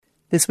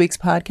This week's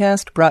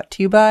podcast brought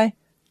to you by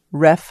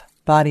Ref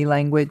Body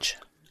Language.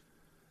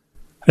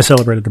 I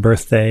celebrated a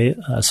birthday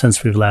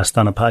since we've last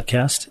done a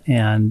podcast,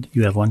 and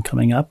you have one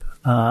coming up.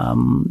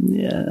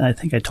 I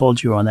think I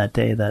told you on that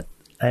day that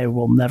I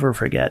will never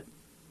forget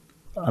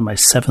on my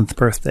 7th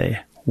birthday,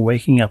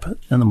 waking up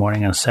in the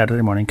morning on a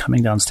Saturday morning,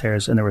 coming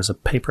downstairs, and there was a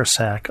paper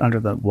sack under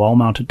the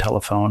wall-mounted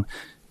telephone,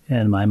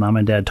 and my mom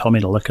and dad told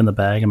me to look in the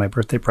bag, and my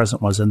birthday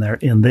present was in there.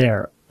 In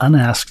there,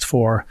 unasked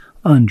for,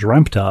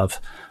 undreamt of,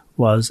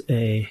 was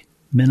a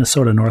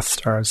Minnesota North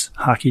Stars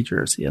hockey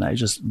jersey, and I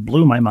just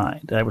blew my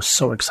mind. I was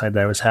so excited.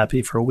 I was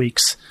happy for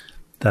weeks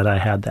that I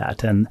had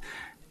that. And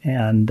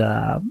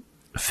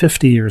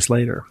 50 years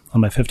later,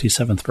 on my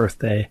 57th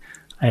birthday,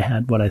 I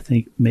had what I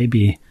think may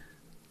be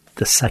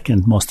the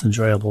second most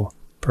enjoyable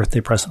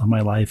birthday present of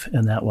my life,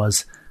 and that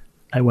was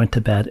I went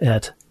to bed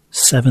at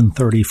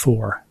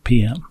 7:34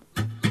 p.m.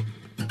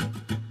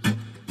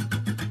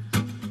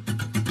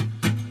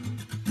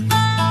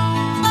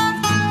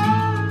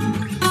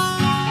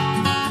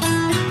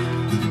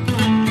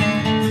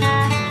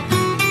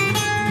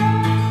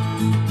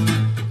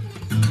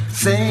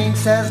 Saying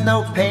says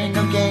no pain,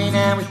 no gain,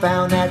 and we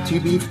found that to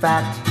be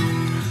fact.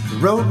 The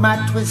road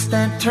might twist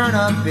and turn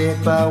a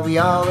bit, but we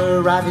all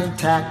arrive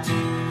intact.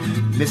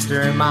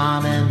 Mr.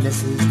 Mom and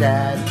Mrs.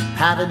 Dad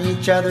having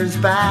each other's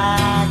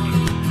back.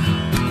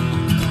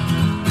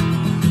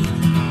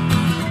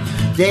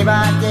 Day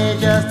by day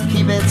just to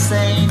keep it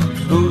sane.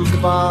 Who's the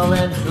ball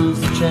and who's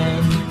the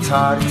chain? It's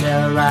hard to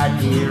tell right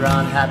here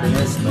on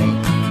Happiness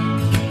Lane.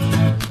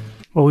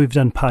 Well, we've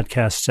done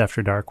podcasts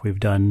after dark. We've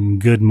done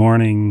Good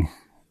Morning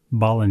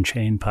Ball and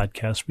Chain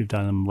podcasts. We've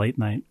done them late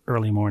night,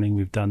 early morning.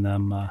 We've done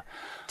them...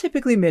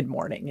 Typically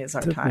mid-morning is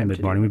our time.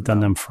 Mid-morning. We've done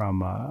them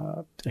from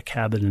a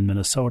cabin in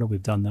Minnesota.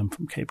 We've done them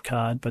from Cape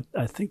Cod. But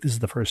I think this is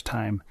the first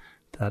time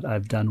that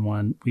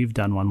we've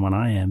done one when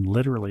I am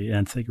literally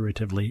and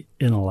figuratively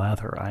in a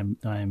lather.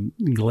 I'm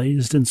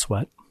glazed in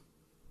sweat.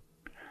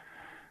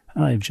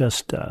 I've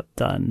just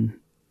done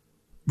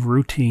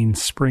routine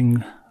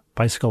spring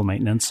bicycle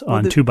maintenance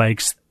on two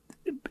bikes,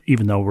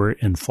 even though we're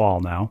in fall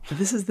now.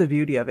 This is the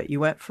beauty of it. You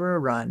went for a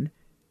run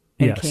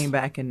and Yes. came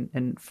back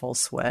in full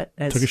sweat,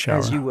 Took a shower.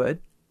 as you would.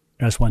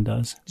 As one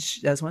does.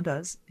 As one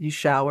does. You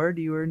showered.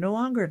 You were no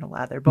longer in a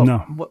lather. But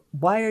No.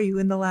 Why are you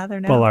in the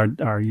lather now? Well, our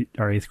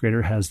 8th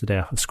grader has the day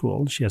off of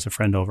school. She has a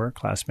friend over, a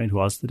classmate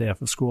who has the day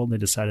off of school. They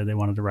decided they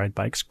wanted to ride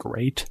bikes.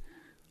 Great.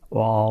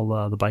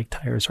 All the bike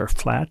tires are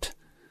flat,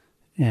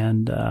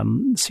 and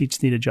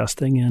seats need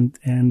adjusting.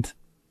 And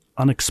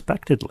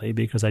unexpectedly,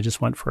 because I just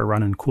went for a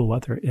run in cool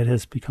weather, it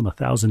has become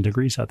 1,000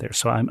 degrees out there.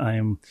 So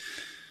I'm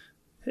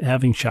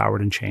having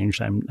showered and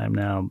changed. I'm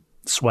now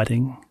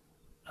sweating,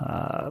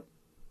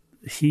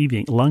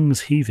 heaving,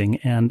 lungs heaving,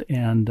 and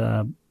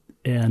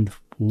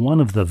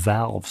one of the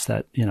valves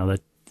that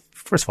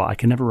first of all, I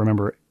can never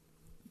remember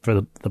for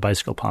the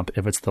bicycle pump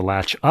if it's the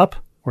latch up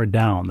or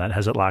down that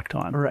has it locked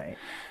on. Right.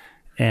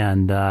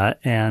 And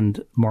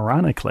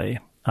moronically,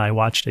 I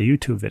watched a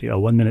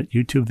 1-minute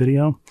YouTube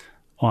video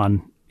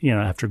on,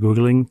 after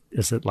Googling,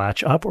 is it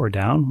latch up or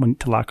down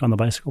to lock on the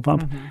bicycle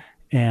pump? Mm-hmm.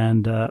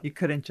 And you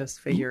couldn't just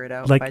figure it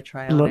out by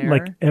trial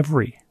and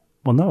error?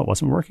 No, it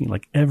wasn't working.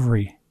 Like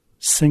every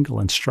single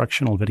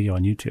instructional video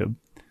on YouTube,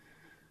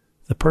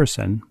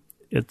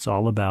 it's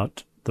all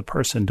about the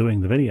person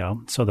doing the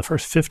video. So the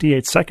first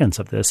 58 seconds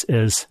of this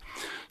is,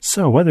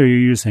 so whether you're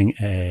using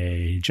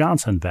a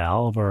Johnson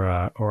valve or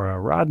a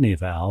Rodney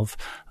valve,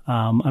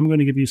 I'm going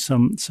to give you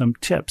some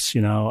tips.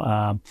 First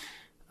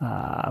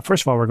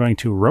of all, we're going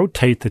to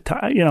rotate the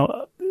tire.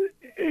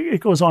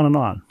 It goes on and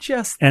on.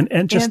 Just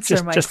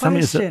tell me,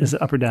 is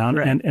it up or down?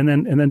 Right. And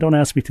then don't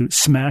ask me to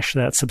smash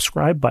that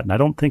subscribe button. I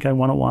don't think I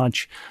want to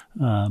watch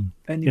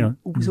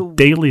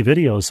daily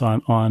videos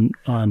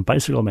on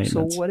bicycle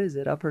maintenance. So what is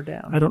it, up or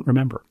down? I don't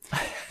remember.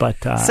 But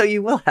so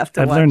you will have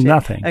to I've watch learned it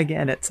nothing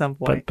again at some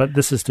point. But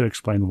this is to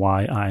explain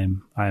why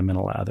I'm in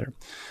a lather.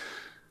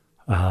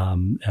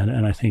 And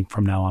I think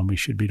from now on we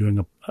should be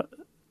doing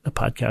a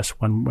podcast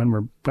when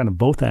we're kind of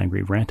both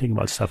angry, ranting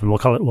about stuff, and we'll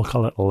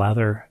call it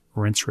lather,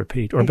 rinse,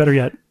 repeat, or better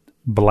yet,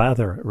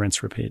 blather,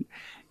 rinse, repeat.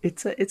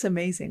 It's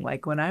amazing.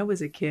 Like when I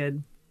was a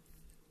kid,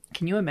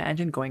 can you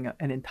imagine going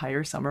an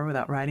entire summer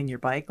without riding your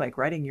bike? Like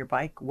riding your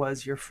bike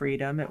was your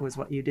freedom. It was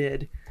what you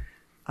did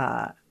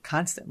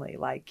constantly.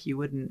 Like you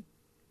wouldn't.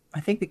 I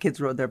think the kids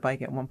rode their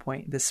bike at one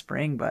point this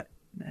spring, but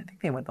I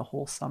think they went the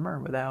whole summer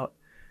without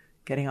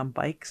getting on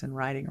bikes and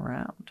riding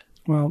around.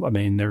 Well, I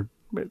mean, their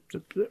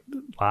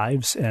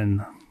lives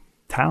and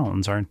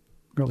towns aren't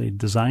really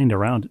designed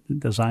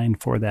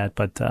for that.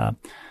 But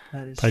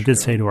I did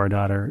say to our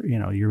daughter, you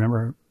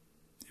remember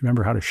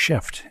how to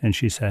shift, and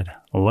she said,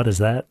 "Well, what does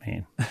that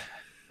mean?"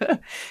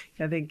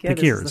 I think this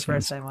gears, is the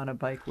first time on a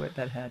bike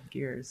that had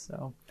gears.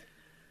 So,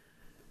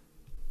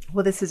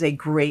 well, this is a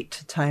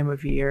great time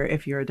of year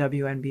if you're a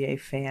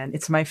WNBA fan.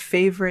 It's my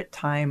favorite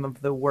time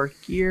of the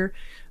work year.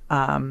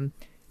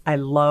 I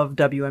love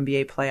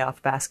WNBA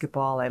playoff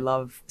basketball. I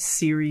love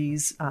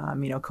series,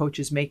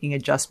 coaches making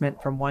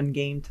adjustment from one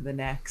game to the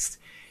next.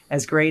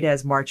 as great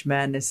as March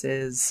Madness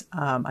is,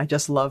 I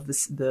just love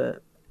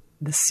the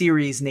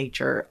series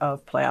nature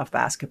of playoff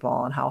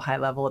basketball and how high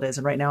level it is.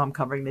 And right now I'm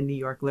covering the New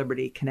York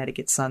Liberty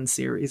Connecticut Sun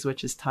series,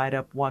 which is tied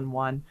up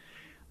 1-1.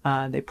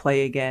 They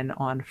play again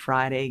on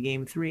Friday,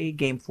 Game 3.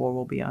 Game 4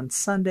 will be on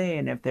Sunday,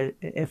 and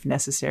if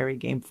necessary,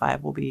 Game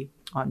 5 will be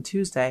on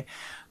Tuesday.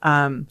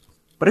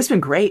 But it's been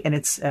great, and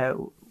it's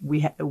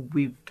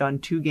we've done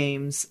 2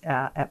 games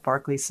at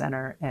Barclays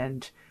Center,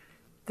 and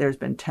there's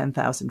been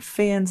 10,000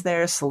 fans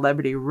there.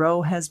 Celebrity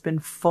Row has been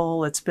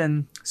full. It's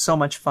been so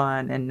much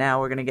fun, and now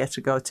we're going to get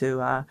to go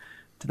to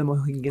the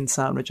Mohegan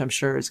Sun, which I'm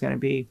sure is going to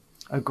be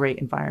a great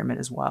environment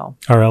as well.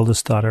 Our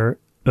eldest daughter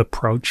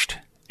approached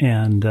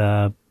and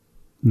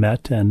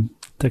met and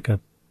took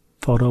a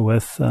photo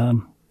with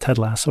Ted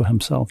Lasso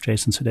himself,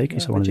 Jason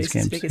Sudeikis, at one of these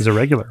games. He's a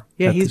regular.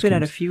 Yeah, he's been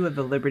at a few of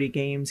the Liberty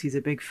games. He's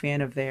a big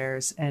fan of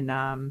theirs, and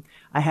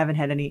I haven't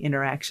had any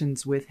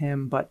interactions with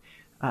him, but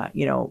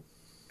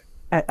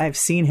I've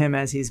seen him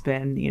as he's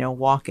been,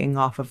 walking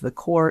off of the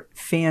court.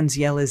 Fans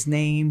yell his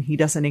name. He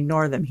doesn't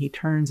ignore them. He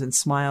turns and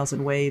smiles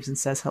and waves and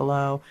says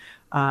hello.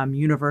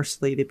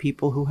 Universally, the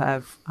people who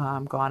have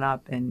gone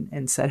up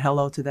and said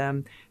hello to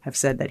them have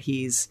said that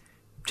he's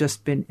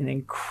just been an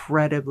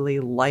incredibly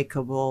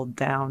likable,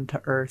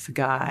 down-to-earth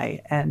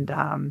guy. And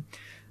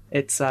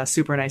it's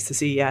super nice to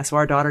see. Yeah, so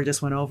our daughter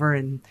just went over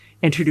and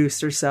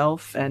introduced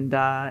herself and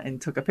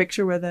took a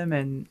picture with him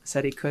and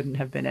said he couldn't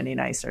have been any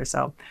nicer.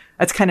 So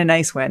that's kind of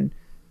nice when,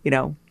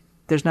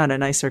 there's not a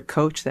nicer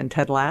coach than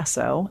Ted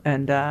Lasso,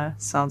 and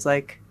sounds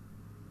like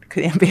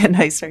couldn't be a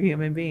nicer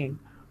human being.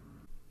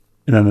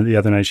 And then the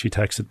other night she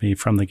texted me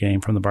from the game,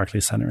 from the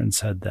Barclays Center, and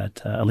said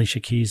that Alicia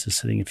Keys is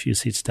sitting a few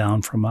seats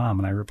down from Mom.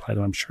 And I replied,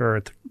 I'm sure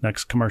at the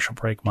next commercial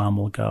break, Mom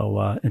will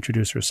go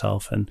introduce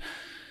herself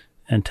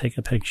and take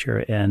a picture.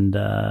 And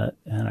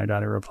our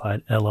daughter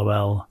replied,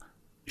 LOL,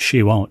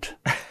 she won't.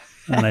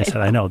 And I said,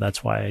 I know,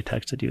 that's why I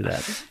texted you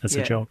that. That's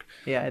a joke.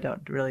 Yeah, I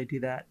don't really do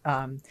that.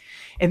 And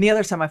the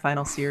other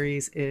semifinal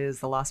series is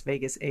the Las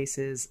Vegas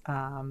Aces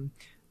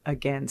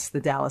against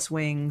the Dallas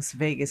Wings.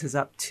 Vegas is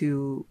up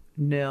 2-0,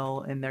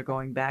 and they're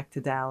going back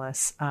to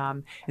Dallas.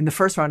 In the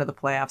first round of the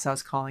playoffs, I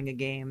was calling a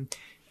game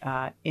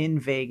in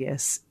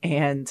Vegas,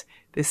 and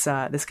this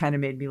kind of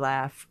made me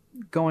laugh.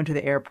 Going to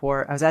the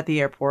airport, I was at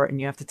the airport,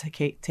 and you have to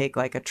take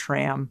like a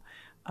tram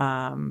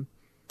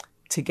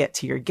to get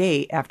to your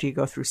gate after you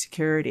go through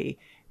security.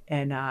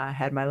 And I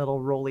had my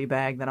little rolly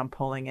bag that I'm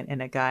pulling,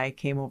 and a guy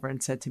came over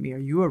and said to me, "Are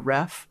you a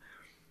ref?"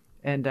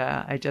 And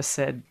I just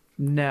said,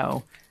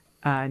 "No."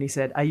 And he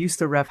said, "I used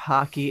to ref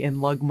hockey and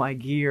lug my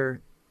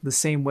gear the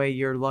same way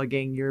you're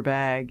lugging your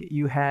bag.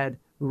 You had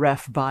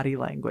ref body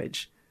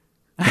language."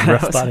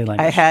 Ref body language.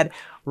 I had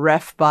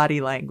ref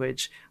body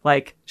language,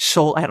 like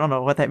I don't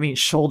know what that means.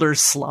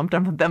 Shoulders slumped. I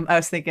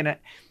was thinking,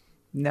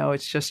 no,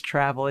 it's just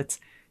travel. It's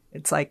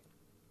like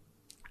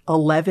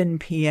 11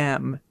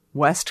 p.m.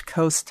 West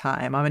Coast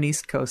time. I'm an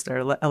East Coaster.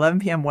 11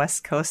 p.m.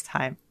 West Coast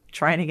time.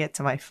 Trying to get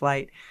to my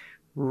flight.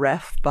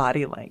 Ref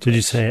body language. Did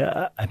you say,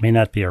 I may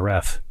not be a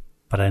ref,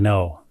 but I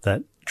know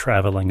that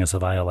traveling is a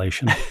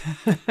violation?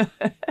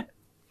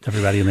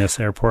 Everybody in this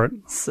airport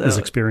is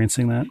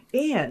experiencing that.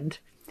 And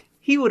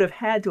he would have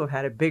had to have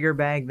had a bigger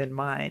bag than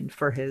mine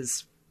for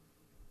his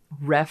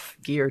ref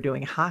gear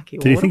doing hockey.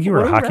 Did you think you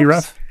were a hockey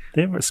ref?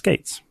 They have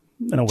skates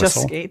and a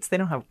whistle. Just skates? They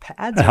don't have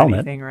pads or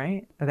anything,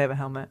 right? Or they have a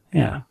helmet.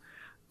 Yeah.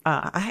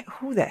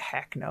 Who the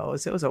heck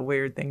knows? It was a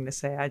weird thing to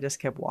say. I just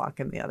kept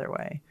walking the other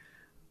way.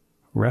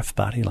 Ref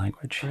body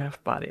language.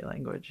 Ref body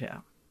language, yeah.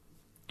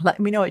 Let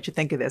me know what you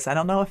think of this. I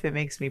don't know if it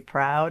makes me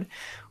proud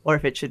or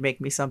if it should make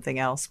me something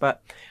else,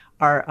 but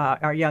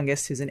our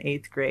youngest, who's in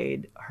 8th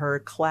grade, her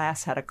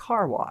class had a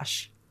car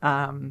wash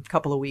a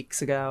couple of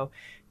weeks ago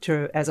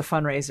as a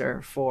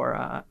fundraiser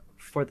for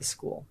the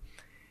school.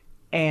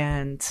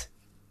 And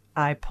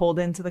I pulled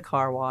into the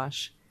car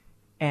wash,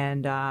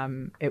 and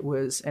it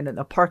was in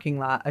a parking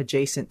lot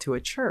adjacent to a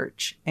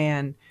church,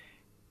 and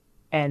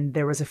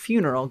there was a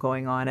funeral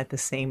going on at the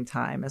same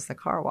time as the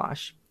car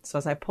wash. So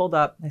as I pulled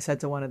up, I said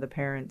to one of the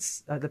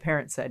parents, the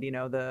parent said,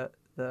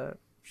 the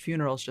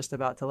funeral's just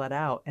about to let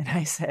out. And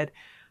I said,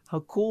 how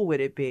cool would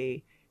it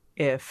be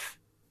if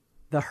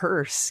the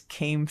hearse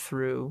came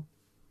through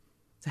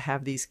to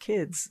have these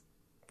kids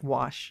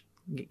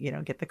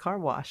get the car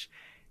wash?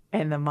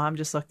 And the mom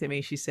just looked at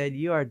me. She said,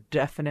 you are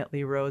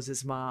definitely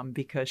Rose's mom,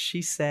 because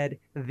she said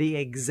the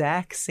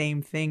exact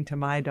same thing to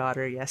my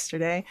daughter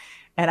yesterday.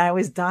 And I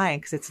was dying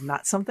because it's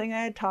not something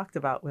I had talked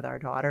about with our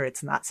daughter.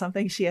 It's not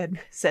something she had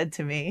said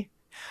to me.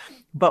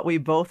 But we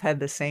both had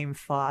the same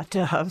thought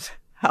of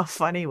how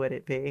funny would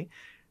it be?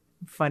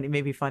 Funny,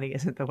 maybe funny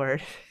isn't the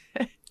word.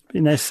 Be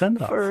a nice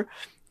send-off.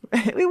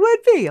 It would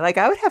be. Like,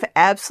 I would have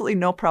absolutely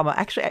no problem.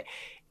 Actually,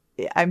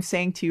 I'm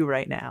saying to you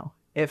right now,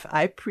 if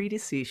I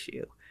predecease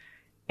you,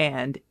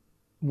 and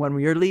when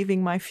we are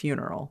leaving my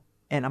funeral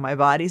and my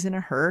body's in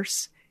a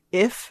hearse,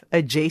 if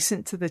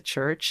adjacent to the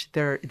church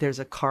there's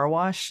a car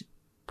wash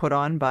put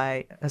on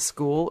by a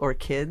school or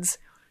kids,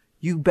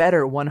 you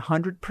better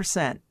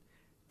 100%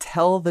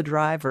 tell the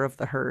driver of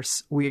the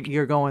hearse,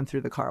 you're going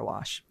through the car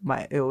wash.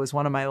 It was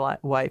one of my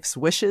wife's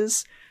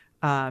wishes.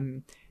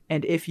 And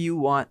if you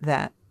want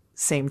that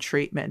same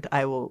treatment,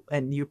 I will,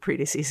 and you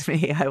predecease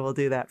me, I will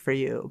do that for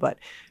you. But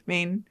I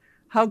mean,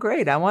 how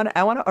great. I want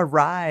to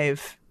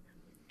arrive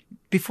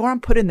before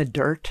I'm put in the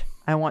dirt.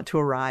 I want to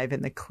arrive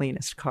in the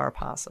cleanest car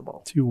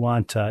possible. Do you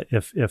want,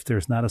 if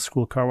there's not a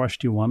school car wash,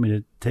 do you want me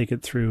to take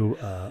it through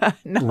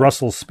No.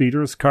 Russell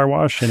Speeder's car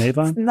wash in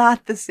Avon? It's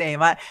not the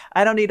same. I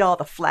don't need all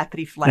the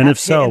flappity flap And if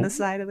so, hitting the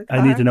side of the car.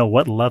 I need to know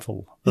what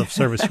level of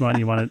service you want.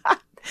 You want it,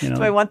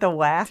 Do I want the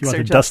wax do you want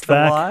or the just dust the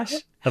vac wash?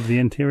 of the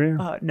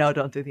interior? No,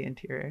 don't do the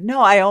interior. No,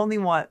 I only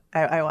want,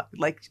 I want,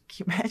 like,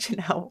 can you imagine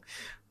how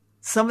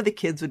some of the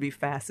kids would be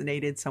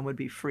fascinated, some would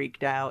be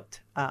freaked out.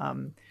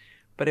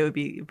 But it would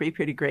be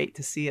pretty great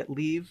to see it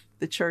leave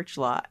the church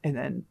lot and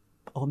then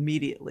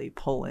immediately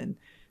pull in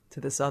to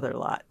this other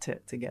lot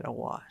to get a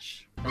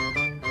wash.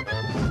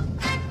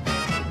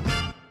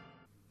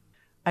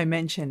 I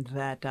mentioned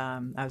that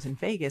I was in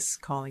Vegas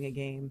calling a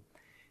game,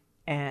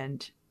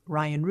 and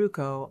Ryan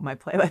Rucco, my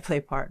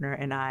play-by-play partner,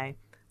 and I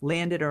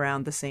landed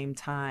around the same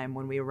time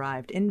when we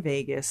arrived in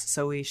Vegas.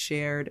 So we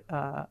shared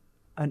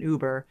an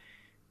Uber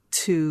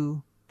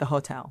to the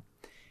hotel.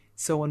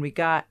 So when we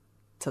got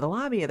to the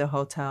lobby of the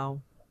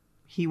hotel,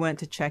 he went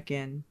to check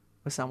in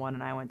with someone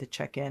and I went to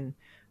check in,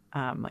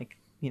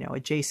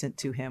 adjacent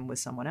to him with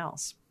someone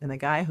else. And the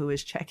guy who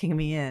was checking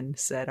me in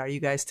said, "Are you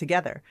guys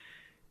together?"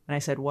 And I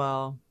said,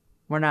 "Well,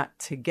 we're not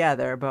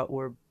together, but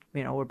we're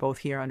both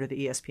here under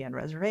the ESPN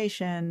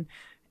reservation,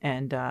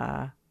 and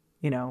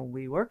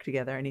we work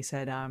together." And he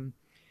said,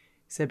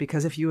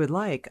 "Because if you would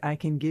like, I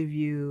can give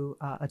you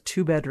a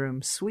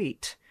 2-bedroom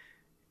suite,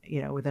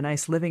 with a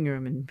nice living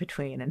room in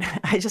between." And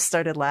I just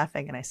started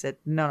laughing and I said,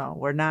 no,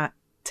 we're not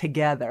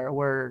together.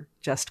 We're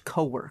just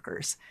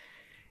coworkers.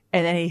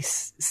 And then he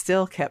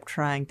still kept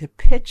trying to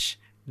pitch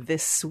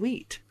this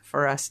suite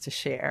for us to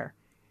share.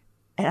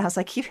 And I was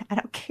like, I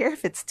don't care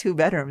if it's 2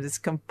 bedrooms. It's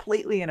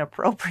completely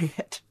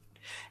inappropriate.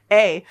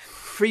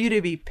 For you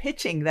to be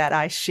pitching that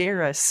I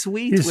share a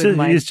suite with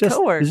my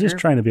coworker. He's just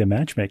trying to be a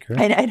matchmaker.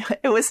 And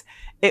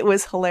it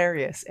was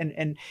hilarious.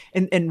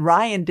 And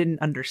Ryan didn't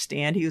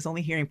understand. He was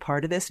only hearing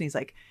part of this. And he's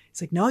like,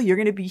 "No, you're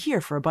going to be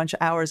here for a bunch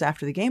of hours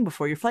after the game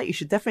before your flight. You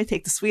should definitely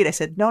take the suite." I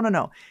said,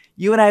 No.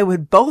 You and I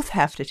would both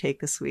have to take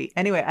the suite.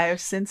 Anyway, I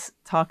have since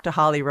talked to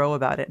Holly Rowe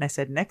about it. And I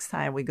said, next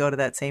time we go to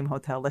that same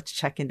hotel, let's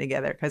check in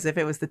together. Because if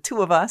it was the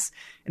two of us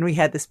and we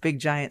had this big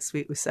giant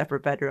suite with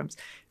separate bedrooms,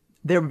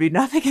 there would be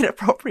nothing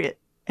inappropriate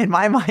in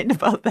my mind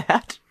about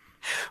that.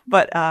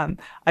 But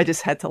I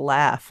just had to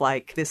laugh.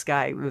 Like, this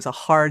guy, it was a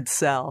hard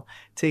sell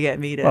to get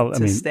me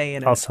to stay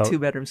in a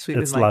 2-bedroom suite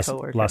with my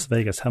coworker. Las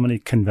Vegas. How many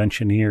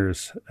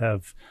conventioneers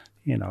have,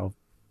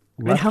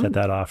 left at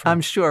that offer?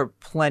 I'm sure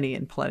plenty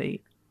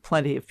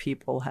of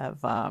people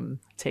have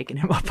taken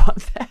him up on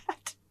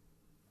that.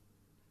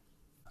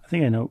 I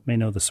think I may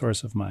know the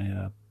source of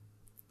my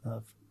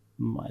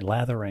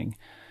lathering.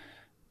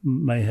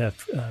 May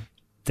have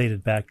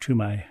dated back to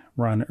my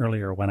run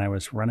earlier when I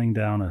was running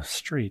down a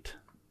street.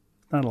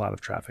 Not a lot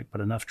of traffic, but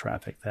enough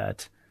traffic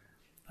that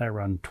I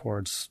run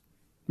towards,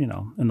 in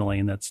the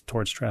lane that's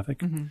towards traffic.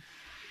 Mm-hmm.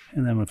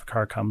 And then when a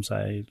car comes,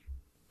 I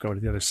go to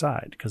the other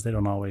side because they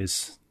don't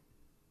always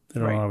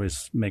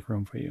make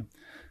room for you.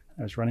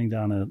 I was running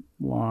down a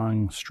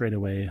long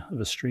straightaway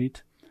of a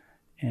street,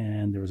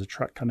 and there was a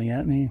truck coming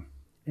at me.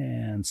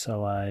 And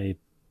so I,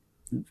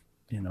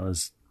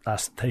 as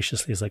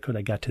ostentatiously as I could,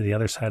 I got to the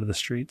other side of the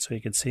street so he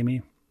could see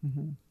me.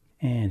 Mm-hmm.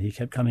 And he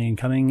kept coming and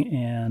coming,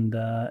 and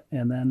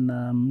then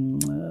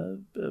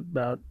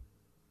about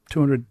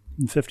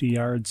 250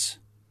 yards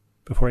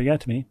before he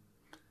got to me,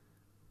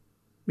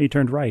 he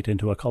turned right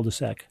into a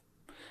cul-de-sac.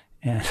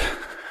 And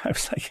I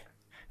was like,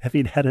 if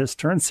he'd had his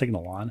turn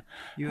signal on,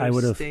 I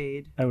would have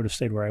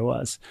stayed where I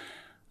was.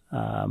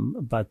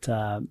 But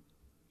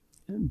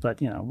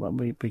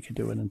we could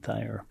do an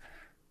entire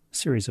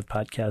series of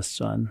podcasts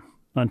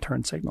on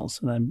turn signals,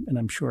 and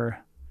I'm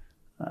sure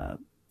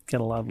get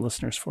a lot of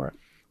listeners for it.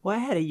 Well, I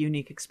had a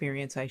unique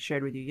experience I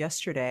shared with you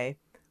yesterday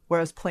where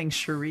I was playing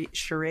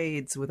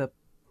charades with a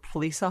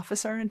police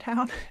officer in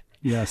town.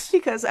 Yes.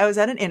 Because I was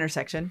at an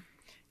intersection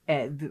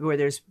where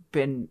there's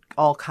been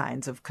all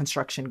kinds of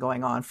construction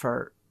going on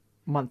for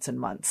months and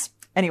months.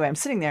 Anyway, I'm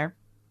sitting there,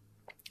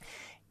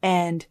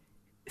 and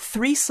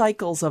 3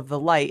 cycles of the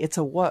light. It's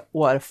a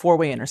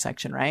 4-way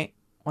intersection, right?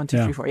 1,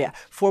 2, 3, 4. Yeah,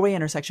 4-way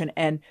intersection,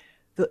 and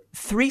the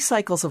 3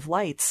 cycles of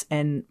lights,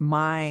 and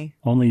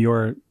only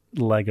your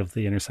leg of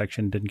the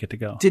intersection didn't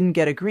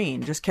get a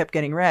green, just kept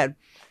getting red.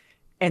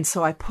 And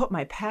so I put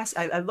my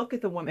I look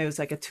at the woman. It was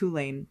like a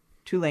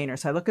two-laner.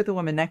 So I look at the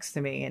woman next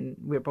to me, and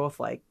we're both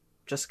like,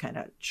 just kind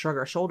of shrug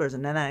our shoulders.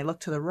 And then I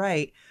look to the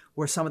right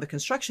where some of the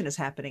construction is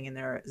happening, and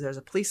there's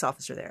a police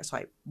officer there. So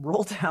I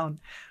roll down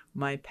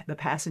the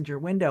passenger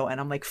window, and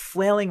I'm like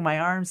flailing my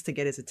arms to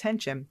get his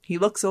attention. He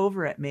looks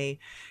over at me,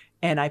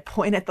 and I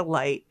point at the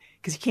light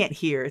because you can't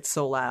hear. It's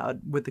so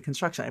loud with the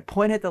construction. I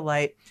point at the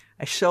light.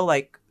 I show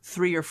like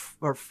 3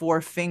 or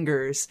 4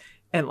 fingers,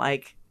 and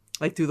like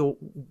through the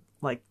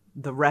like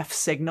the ref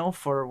signal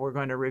for we're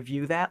going to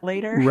review that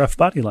later. Ref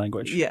body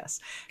language. Yes,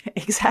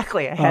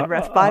 exactly. I had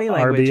ref body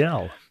language.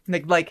 RBL.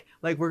 Like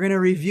we're going to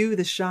review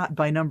the shot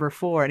by number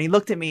 4. And he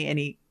looked at me and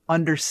he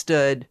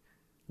understood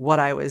what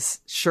I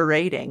was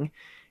charading.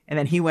 And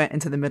then he went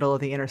into the middle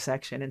of the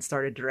intersection and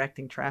started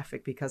directing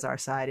traffic because our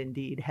side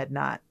indeed had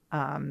not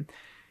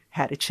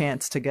had a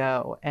chance to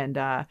go. And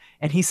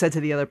he said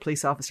to the other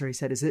police officer, he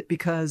said, "Is it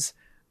because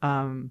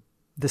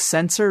the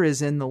sensor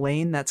is in the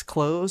lane that's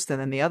closed?" And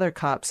then the other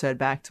cop said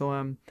back to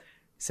him,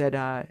 said,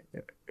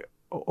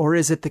 "Or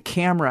is it the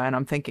camera?" And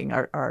I'm thinking,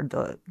 are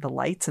the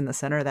lights in the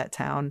center of that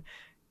town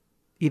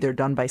either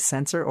done by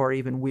sensor or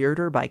even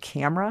weirder by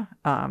camera?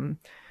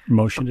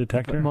 Motion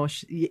detector?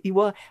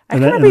 Well, I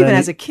remember even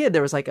as a kid,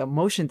 there was like a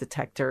motion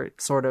detector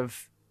sort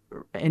of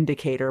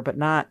indicator, but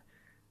not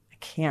a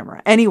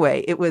camera.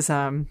 Anyway, it was,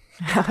 and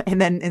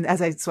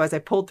as I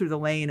pulled through the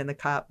lane and the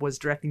cop was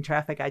directing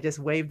traffic, I just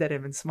waved at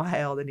him and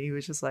smiled, and he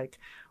was just like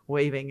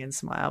waving and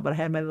smiled. But I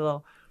had my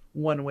little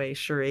one-way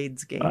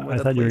charades game with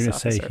I thought a you were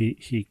police going to officer. say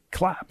he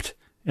clapped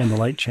and the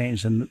light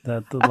changed and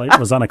that the light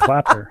was on a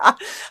clapper.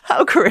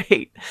 How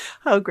great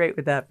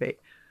would that be?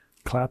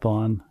 Clap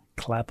on,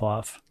 clap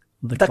off.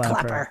 The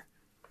clapper.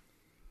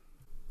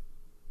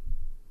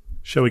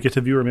 Shall we get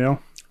to viewer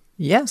mail?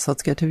 Yes,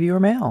 let's get to viewer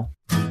mail.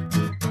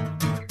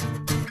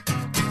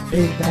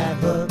 Bait that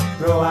hook,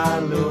 throw our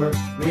lure,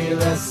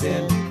 reel us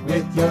in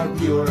with your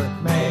viewer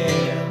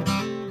mail.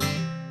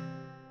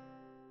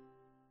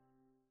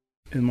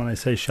 And when I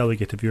say shall we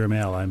get to viewer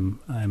mail,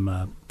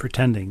 I'm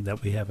pretending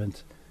that we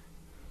haven't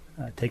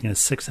taken a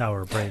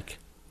 6-hour break.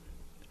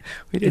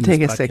 We did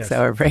take a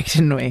 6-hour break,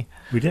 didn't we?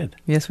 We did.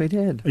 Yes, we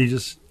did. Are you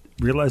just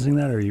realizing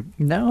that, or are you?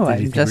 No,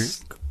 I'm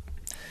just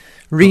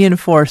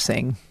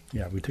reinforcing.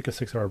 Yeah, we took a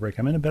 6-hour break.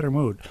 I'm in a better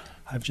mood.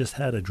 I've just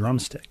had a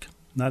drumstick,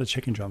 not a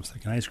chicken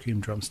drumstick, an ice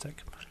cream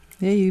drumstick.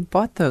 Yeah, you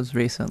bought those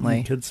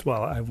recently. The kids,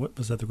 well, I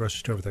was at the grocery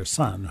store with their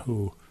son,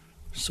 who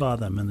saw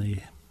them in the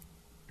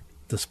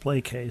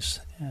display case,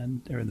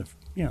 and they're in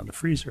the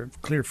freezer,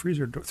 clear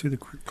freezer door, through the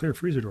clear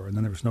freezer door, and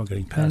then there was no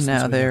getting past. And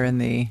now they're in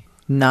the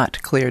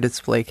not clear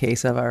display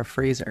case of our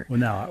freezer. Well,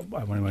 now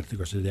when I went to the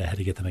grocery store, I had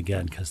to get them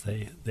again because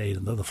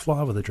the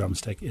flaw with the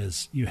drumstick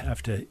is you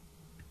have to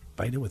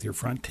bite it with your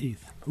front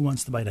teeth. Who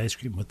wants to bite ice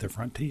cream with their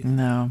front teeth?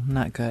 No,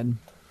 not good.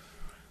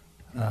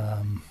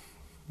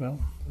 Well,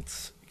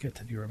 let's get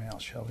to viewer mail,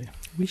 shall we?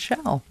 We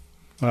shall.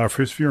 Our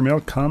first viewer mail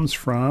comes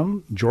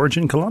from George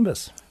in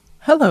Columbus.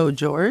 Hello,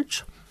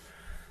 George.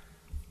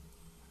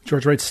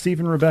 George writes, Steve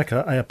and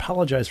Rebecca, I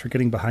apologize for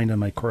getting behind on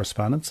my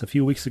correspondence. A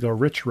few weeks ago,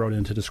 Rich wrote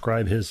in to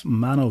describe his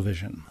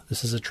monovision.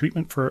 This is a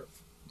treatment for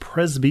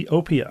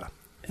presbyopia.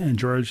 And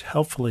George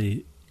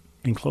helpfully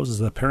encloses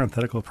the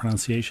parenthetical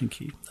pronunciation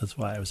key. That's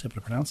why I was able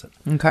to pronounce it.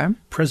 Okay.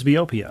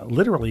 Presbyopia,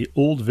 literally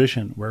old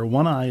vision, where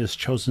one eye is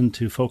chosen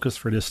to focus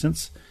for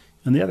distance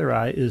and the other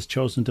eye is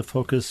chosen to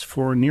focus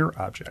for near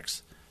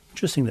objects.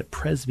 Interesting that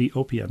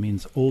presbyopia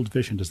means old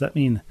vision. Does that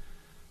mean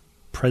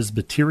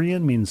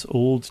Presbyterian means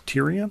old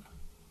Tyrian?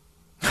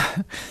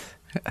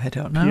 I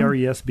don't know.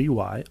 Presby,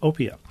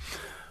 opia.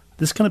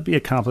 This can be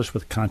accomplished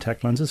with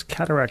contact lenses,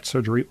 cataract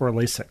surgery, or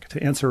LASIK.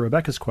 To answer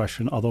Rebecca's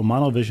question, although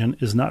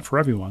monovision is not for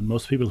everyone,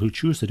 most people who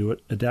choose to do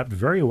it adapt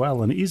very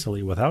well and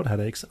easily without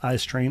headaches, eye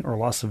strain, or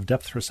loss of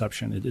depth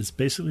perception. It is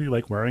basically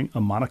like wearing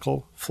a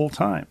monocle full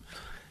time.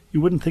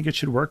 You wouldn't think it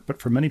should work,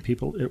 but for many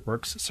people, it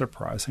works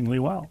surprisingly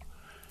well.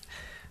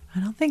 I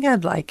don't think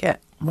I'd like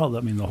it. Well,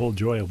 I mean, the whole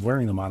joy of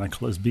wearing the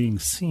monocle is being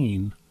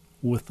seen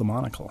with the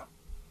monocle.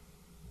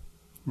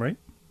 Right?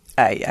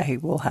 I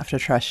will have to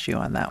trust you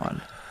on that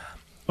one.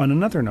 On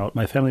another note,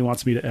 my family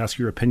wants me to ask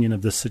your opinion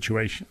of this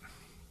situation.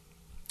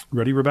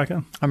 Ready,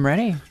 Rebecca? I'm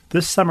ready.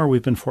 This summer,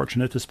 we've been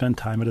fortunate to spend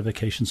time at a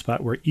vacation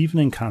spot where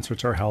evening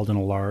concerts are held in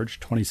a large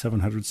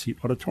 2,700-seat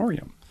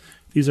auditorium.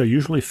 These are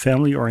usually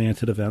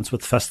family-oriented events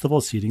with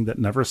festival seating that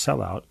never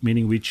sell out,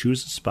 meaning we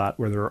choose a spot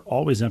where there are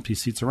always empty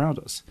seats around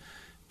us.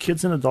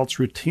 Kids and adults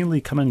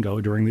routinely come and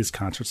go during these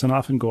concerts and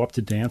often go up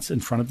to dance in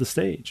front of the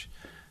stage.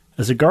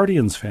 As a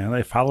Guardians fan,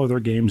 I follow their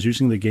games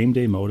using the game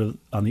day mode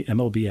on the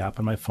MLB app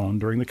on my phone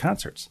during the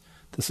concerts.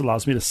 This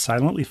allows me to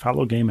silently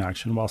follow game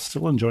action while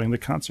still enjoying the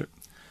concert.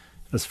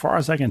 As far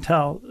as I can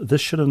tell,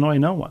 this should annoy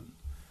no one.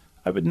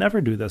 I would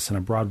never do this in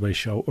a Broadway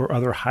show or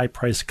other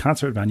high-priced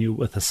concert venue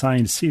with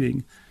assigned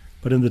seating,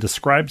 but in the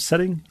described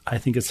setting, I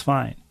think it's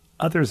fine.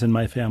 Others in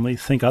my family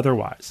think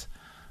otherwise.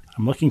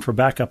 I'm looking for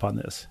backup on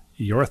this.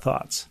 Your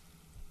thoughts?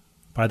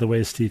 By the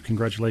way, Steve,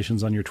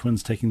 congratulations on your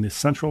twins taking the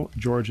Central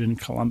Georgian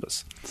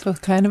Columbus. So it's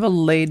kind of a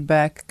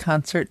laid-back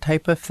concert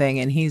type of thing,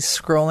 and he's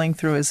scrolling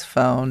through his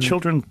phone.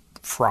 Children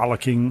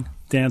frolicking,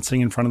 dancing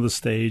in front of the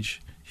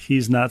stage.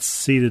 He's not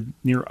seated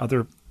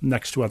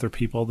next to other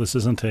people. This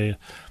isn't a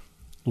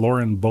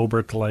Lauren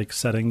Boebert-like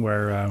setting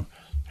where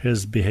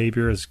his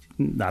behavior is,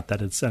 not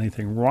that it's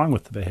anything wrong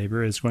with the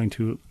behavior, is going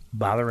to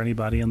bother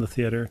anybody in the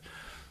theater.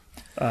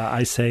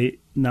 I say,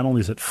 not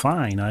only is it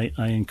fine, I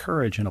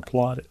encourage and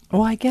applaud it.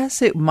 Well, I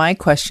guess my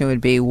question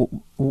would be: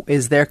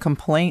 is their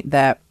complaint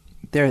that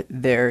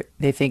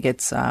they think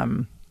it's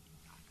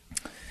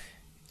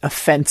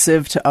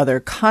offensive to other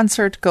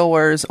concert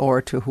goers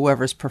or to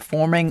whoever's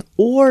performing,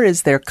 or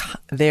is the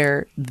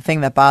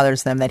thing that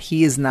bothers them that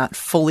he is not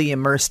fully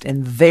immersed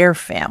in their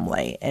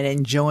family and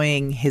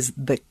enjoying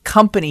the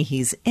company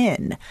he's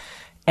in,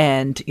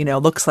 and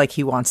looks like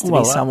he wants to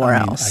be somewhere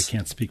else? I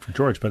can't speak for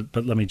George, but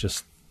let me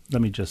just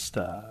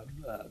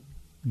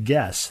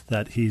guess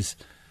that he's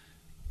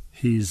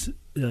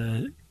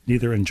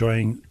neither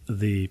enjoying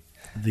the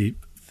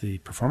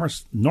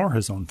performers nor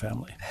his own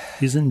family.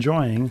 He's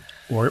enjoying,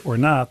 or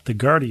not, the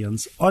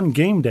Guardians on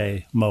game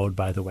day mode,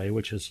 by the way,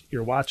 which is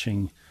you're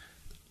watching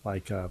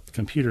like a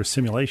computer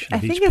simulation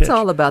of each pitch. I think it's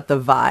all about the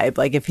vibe.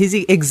 Like if he's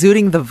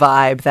exuding the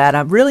vibe that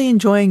I'm really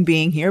enjoying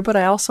being here, but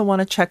I also want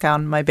to check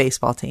out my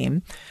baseball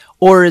team.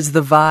 Or is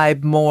the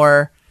vibe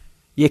more,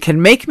 you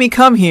can make me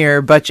come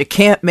here, but you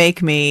can't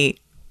make me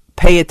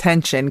pay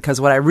attention because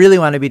what I really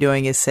want to be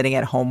doing is sitting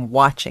at home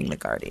watching the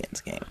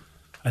Guardians game?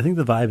 I think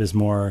the vibe is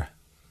more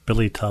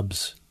Billy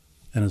Tubbs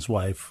and his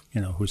wife,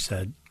 who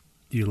said,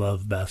 "You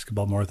love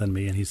basketball more than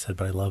me," and he said,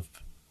 "But I love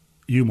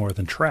you more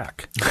than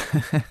track."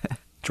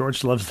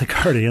 George loves the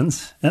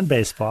Guardians and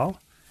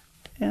baseball,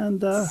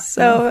 and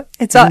so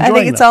I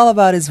think it's all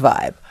about his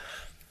vibe.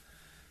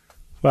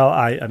 Well,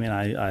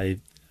 I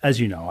as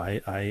you know,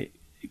 I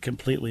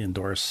completely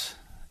endorse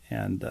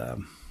and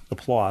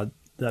applaud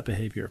that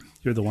behavior.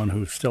 You're the one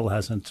who still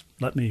hasn't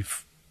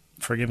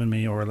forgiven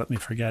me or let me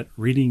forget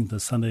reading the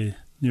Sunday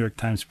New York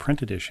Times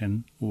print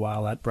edition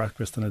while at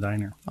breakfast in a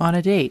diner. On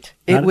a date.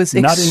 It was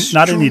not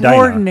in a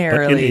diner,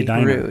 but in a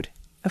diner. Rude.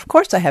 Of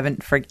course I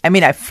haven't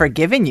I've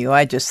forgiven you.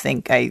 I just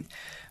think I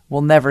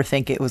will never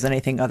think it was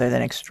anything other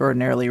than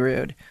extraordinarily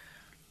rude.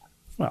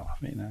 Well,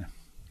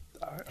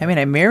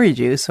 I married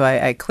you, so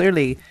I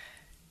clearly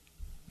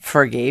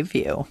forgave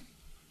you.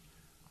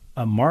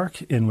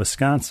 Mark in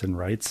Wisconsin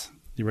writes,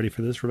 you ready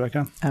for this,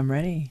 Rebecca? I'm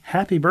ready.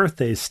 Happy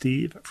birthday,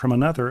 Steve, from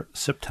another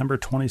September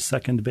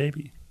 22nd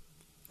baby.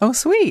 Oh,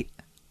 sweet.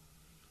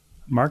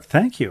 Mark,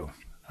 thank you.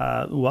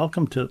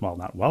 Welcome to, well,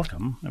 not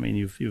welcome. I mean,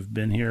 you've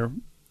been here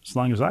as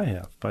long as I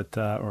have, but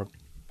or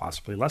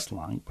possibly less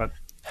long, but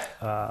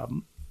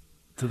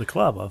to the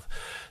club of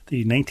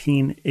the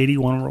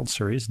 1981 World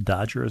Series,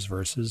 Dodgers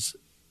versus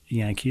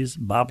Yankees.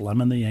 Bob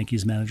Lemon, the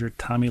Yankees manager,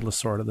 Tommy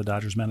Lasorda, the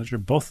Dodgers manager,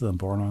 both of them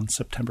born on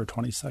September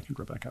 22nd,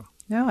 Rebecca.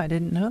 No, I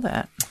didn't know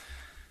that.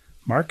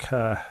 Mark,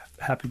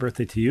 happy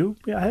birthday to you.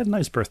 Yeah, I had a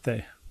nice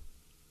birthday.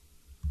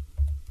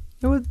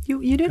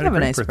 You did have a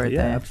nice birthday.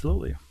 Yeah,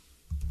 absolutely.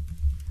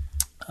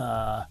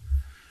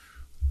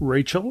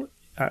 Rachel,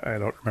 I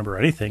don't remember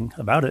anything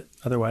about it.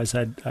 Otherwise,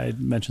 I'd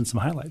mentioned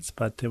some highlights,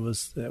 but it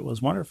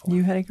was wonderful.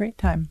 You had a great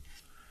time.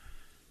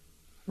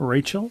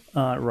 Rachel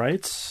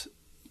writes,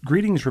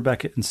 greetings,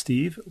 Rebecca and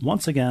Steve.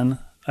 Once again,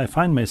 I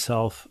find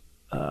myself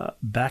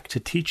back to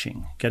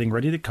teaching, getting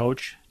ready to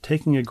coach,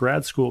 taking a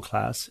grad school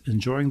class,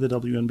 enjoying the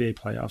WNBA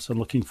playoffs, and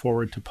looking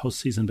forward to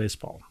postseason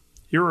baseball.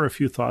 Here are a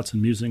few thoughts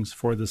and musings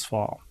for this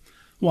fall.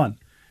 1.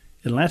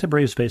 Atlanta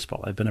Braves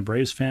baseball. I've been a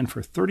Braves fan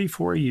for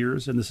 34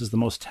 years, and this is the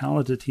most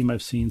talented team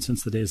I've seen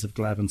since the days of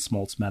Glavine,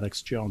 Smoltz,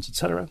 Maddox, Jones,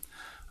 etc.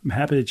 I'm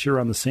happy to cheer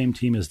on the same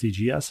team as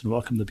DGS and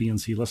welcome the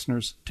BNC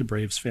listeners to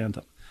Braves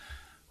fandom.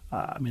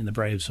 The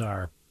Braves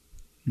are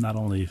not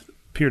only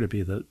appear to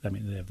be they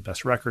have the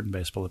best record in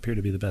baseball, appear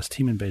to be the best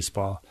team in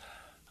baseball.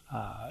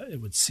 It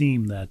would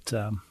seem that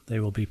they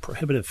will be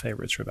prohibitive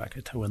favorites,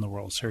 Rebecca, to win the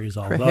World Series.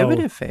 Although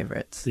prohibitive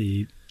favorites.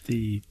 The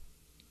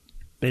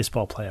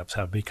baseball playoffs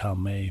have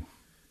become a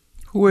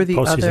who are the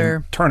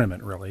other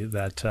tournament, really?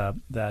 That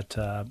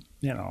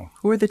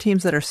who are the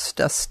teams that are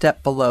a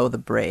step below the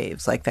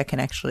Braves, like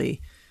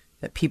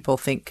that people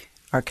think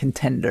are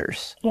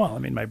contenders? Well,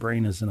 my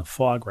brain is in a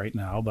fog right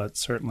now, but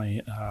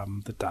certainly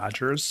the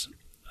Dodgers.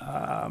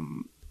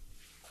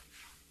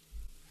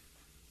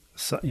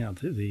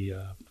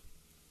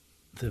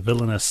 The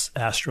villainous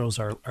Astros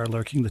are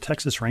lurking. The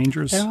Texas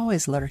Rangers, they're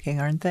always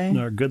lurking, aren't they?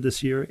 Are good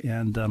this year,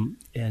 and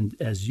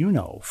as you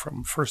know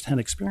from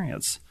firsthand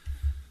experience,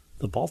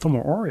 the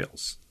Baltimore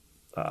Orioles.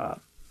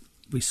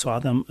 We saw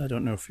them. I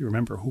don't know if you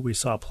remember who we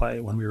saw play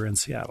when we were in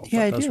Seattle.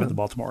 Yeah, those I do. were the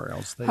Baltimore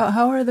Orioles.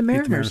 How are the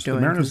Mariners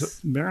doing? The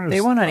Mariners. They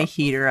went on a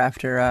heater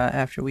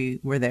after we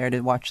were there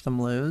to watch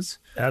them lose.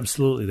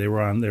 Absolutely, they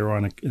were on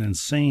an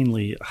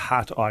insanely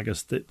hot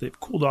August. They've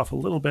cooled off a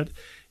little bit,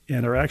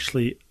 and are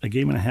actually a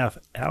game and a half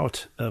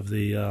out of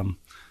the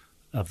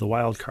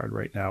wild card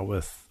right now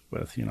with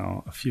a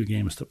few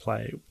games to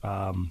play.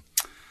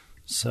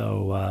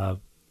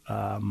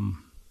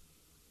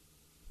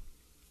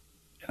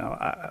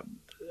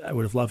 I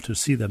would have loved to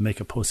see them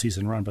make a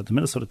postseason run, but the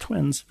Minnesota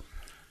Twins,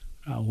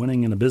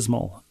 winning an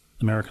abysmal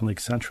American League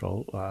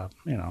Central, all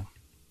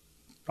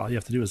you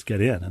have to do is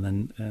get in,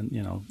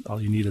 and all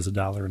you need is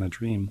 $1 and a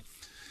dream.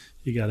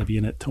 You got to be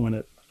in it to win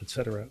it,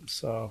 etc.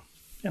 So,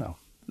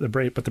 the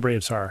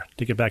Braves are,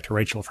 to get back to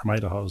Rachel from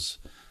Idaho's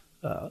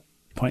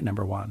point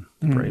number one.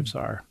 The Braves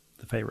are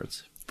the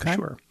favorites for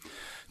sure.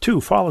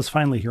 2, fall is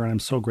finally here, and I'm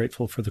so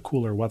grateful for the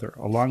cooler weather.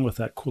 Along with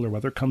that cooler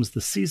weather comes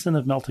the season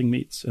of melting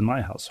meats in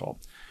my household.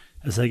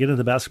 As I get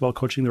into basketball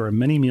coaching, there are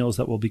many meals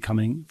that will be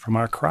coming from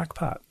our crock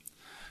pot.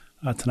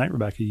 Tonight,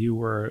 Rebecca, you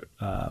were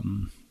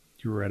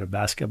at a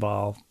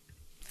basketball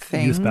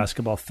Thing. youth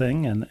basketball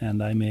thing,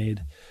 and I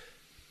made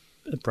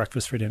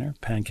breakfast for dinner: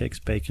 pancakes,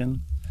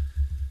 bacon,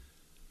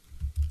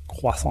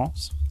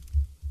 croissants.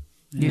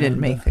 You didn't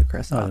make the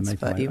croissants, make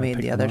but them. you I made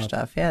picked the them other up.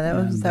 stuff. Yeah,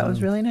 that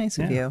was really nice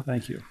of you.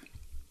 Thank you.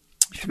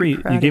 Should be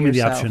 3, proud you of gave me the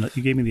yourself. option.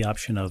 You gave me the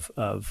option of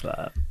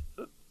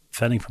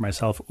fending for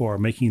myself or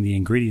making the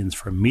ingredients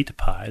for meat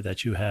pie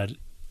that you had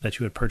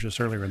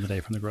purchased earlier in the day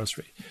from the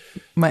grocery.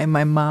 My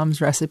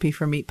mom's recipe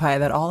for meat pie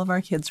that all of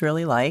our kids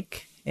really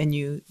like, and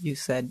you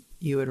said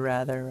you would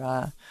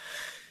rather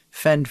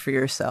fend for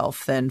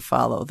yourself than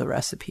follow the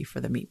recipe for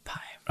the meat pie.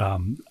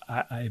 I'm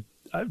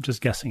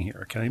just guessing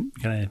here. Can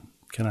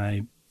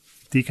I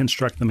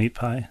deconstruct the meat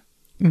pie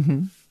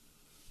from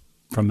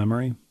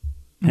memory?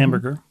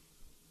 Hamburger,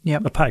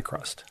 Yep. a pie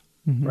crust,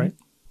 right?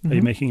 Are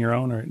you making your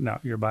own, or no?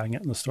 You're buying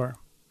it in the store.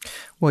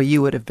 Well,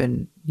 you would have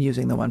been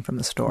using the one from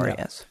the store, Yeah.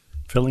 yes.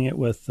 Filling it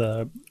with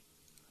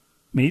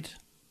meat.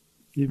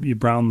 You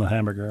brown the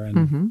hamburger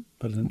and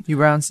put it in.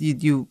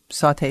 You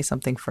saute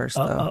something first,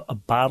 though. A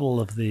bottle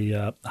of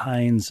the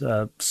Heinz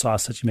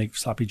sauce that you make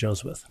sloppy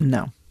joes with.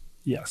 No,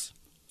 Yes.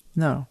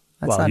 that's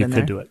Well, not you in could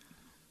there. do it.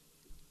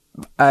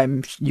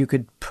 You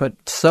could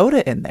put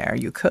soda in there.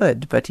 You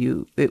could, but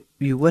you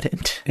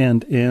wouldn't.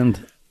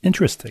 And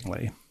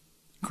interestingly,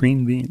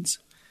 green beans.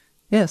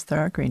 Yes, there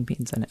are green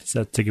beans in it, Is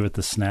that to give it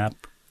the snap,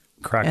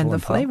 crackle, and the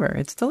pop? flavor.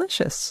 It's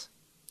delicious.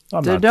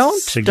 I'm So not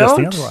don't-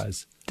 suggesting don't-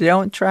 otherwise.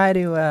 Don't try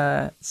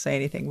to say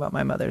anything about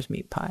my mother's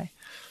meat pie.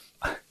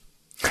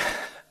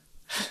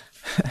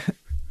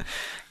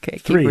 Okay,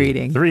 keep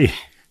reading. 3.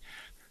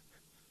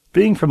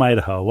 Being from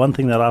Idaho, one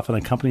thing that often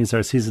accompanies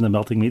our season of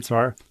melting meats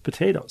are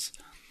potatoes.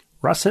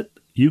 Russet,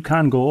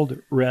 Yukon Gold,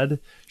 Red.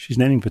 She's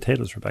naming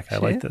potatoes, Rebecca. I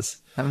like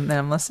this.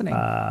 I'm listening.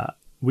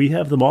 We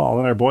have them all,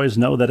 and our boys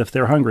know that if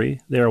they're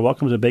hungry, they are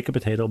welcome to bake a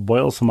potato,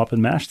 boil some up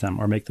and mash them,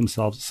 or make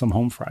themselves some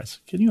home fries.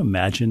 Can you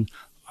imagine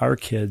our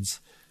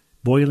kids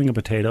boiling a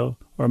potato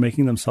or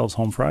making themselves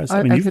home fries?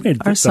 I mean, you've made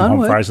our them son home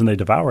would. fries and they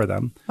devour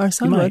them. Our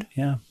son You might, would.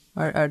 yeah.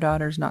 Our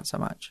daughter's not so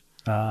much.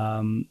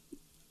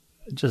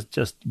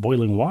 Just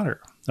boiling water.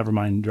 Never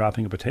mind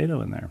dropping a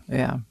potato in there.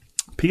 Yeah.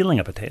 Peeling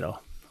a potato,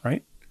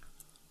 right?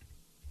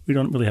 We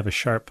don't really have a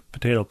sharp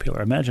potato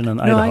peeler. Imagine in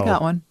No, Idaho. I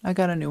got one. I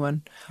got a new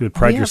one. You would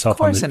pride Yeah, of yourself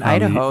on course, the, in on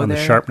Idaho, the, on the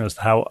they're- sharpness,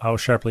 how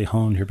sharply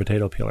honed your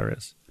potato peeler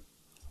is.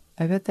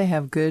 I bet they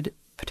have good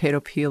potato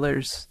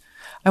peelers.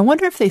 I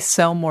wonder if they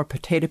sell more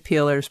potato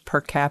peelers per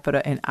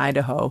capita in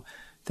Idaho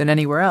than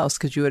anywhere else,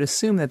 because you would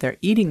assume that they're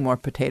eating more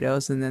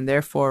potatoes and then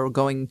therefore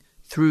going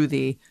through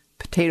the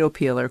potato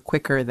peeler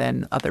quicker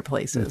than other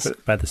places.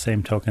 But by the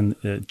same token,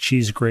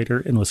 cheese grater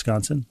in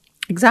Wisconsin.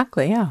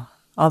 Exactly, yeah.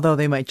 Although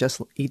they might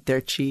just eat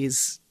their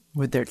cheese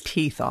with their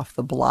teeth off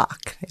the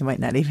block. They might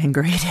not even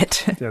grate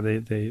it. Yeah, they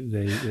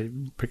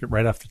pick it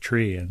right off the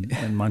tree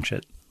and munch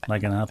it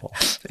like an apple.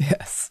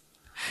 Yes.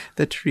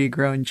 The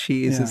tree-grown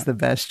cheese Yeah. is the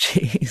best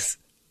cheese.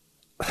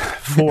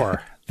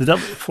 4. The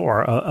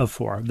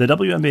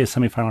WNBA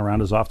semifinal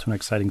round is off to an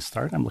exciting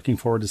start. I'm looking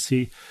forward to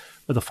see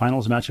what the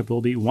finals matchup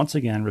will be. Once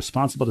again,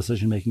 responsible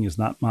decision-making is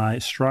not my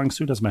strong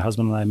suit, as my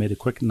husband and I made a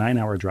quick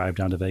 9-hour drive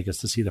down to Vegas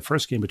to see the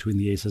first game between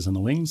the Aces and the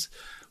Wings.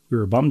 We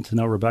were bummed to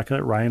know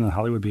Rebecca, Ryan, and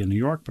Holly would be in New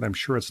York, but I'm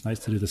sure it's nice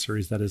to do the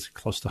series that is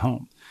close to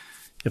home.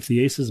 If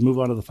the Aces move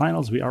on to the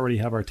finals, we already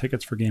have our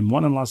tickets for Game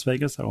 1 in Las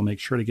Vegas. I will make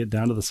sure to get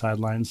down to the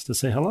sidelines to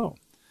say hello.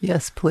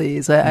 Yes,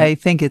 please. I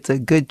think it's a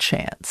good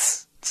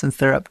chance, since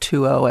they're up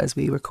 2-0 as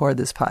we record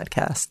this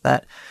podcast,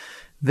 that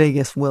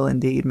Vegas will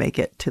indeed make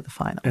it to the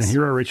finals. And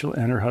here are Rachel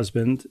and her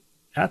husband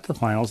at the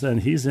finals,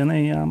 and he's in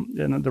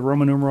the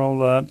Roman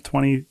numeral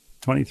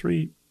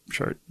 2023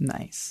 shirt.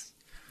 Nice.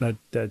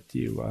 That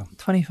you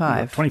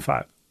 25.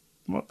 25.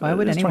 Well, Why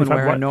would it's anyone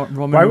 25. wear a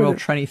Roman why would numeral it-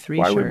 23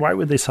 why shirt? would, why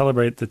would they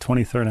celebrate the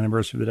 23rd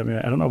anniversary of the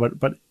WNBA? I don't know,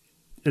 but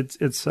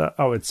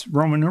it's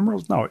Roman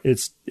numerals. No,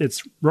 it's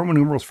Roman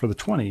numerals for the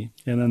 20,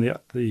 and then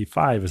the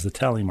 5 is the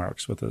tally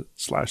marks with a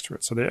slash through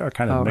it. So they are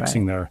kind of Oh,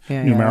 mixing right. their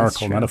Yeah, numerical that's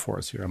true.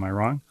 metaphors here. Am I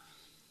wrong?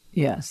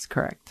 Yes,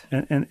 correct.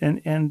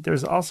 And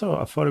there's also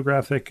a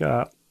photographic.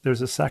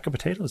 There's a sack of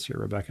potatoes here,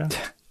 Rebecca.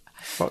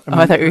 Well,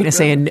 I thought you were going to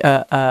say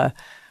a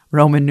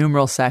Roman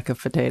numeral sack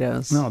of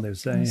potatoes. No,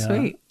 there's a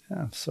Sweet.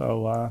 Yeah.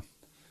 So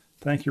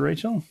thank you,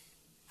 Rachel.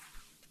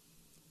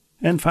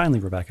 And finally,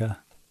 Rebecca,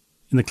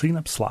 in the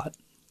cleanup slot,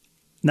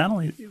 not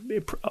only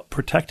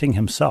protecting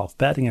himself,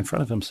 batting in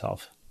front of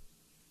himself,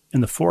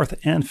 in the 4th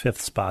and 5th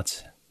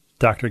spots,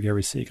 Dr.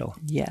 Gary Siegel.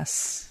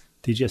 Yes.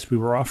 DGS, we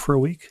were off for a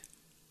week,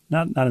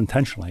 not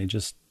intentionally,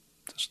 just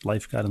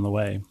life got in the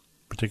way,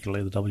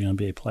 particularly the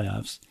WNBA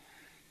playoffs.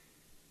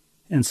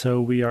 And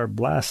so we are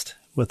blessed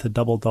with a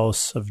double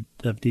dose of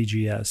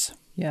DGS.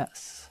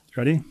 Yes.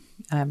 Ready?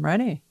 I'm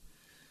ready.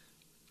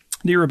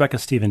 Dear Rebecca,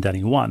 Steve, and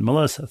Denny. 1,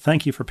 Melissa,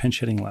 thank you for pinch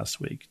hitting last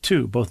week.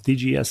 2, both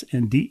DGS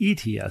and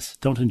DETS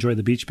don't enjoy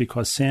the beach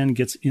because sand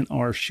gets in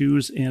our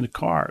shoes and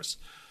cars.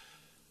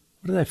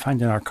 What did I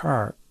find in our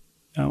car?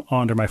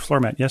 Under my floor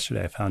mat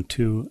yesterday, I found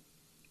two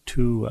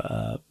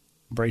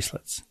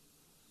bracelets.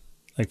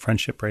 like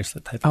friendship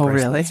bracelet type of Oh,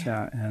 bracelets. really?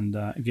 Yeah, and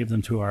I gave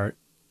them to our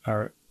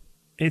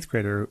 8th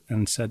grader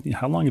and said,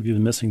 how long have you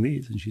been missing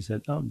these? And she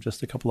said, oh,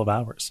 just a couple of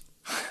hours.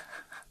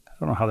 I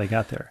don't know how they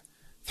got there.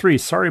 3,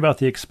 sorry about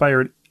the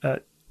expired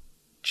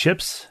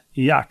chips.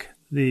 Yuck.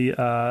 The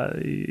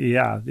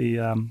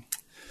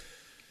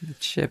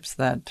chips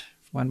that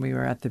when we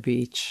were at the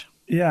beach.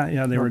 Yeah,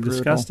 they were brutal.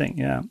 disgusting.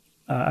 Yeah,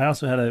 I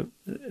also had a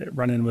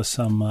run in with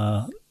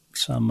some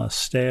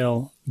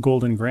stale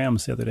Golden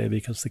Grams the other day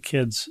because the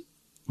kids,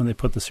 when they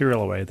put the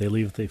cereal away, they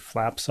leave the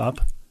flaps up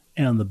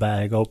and the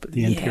bag open,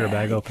 the interior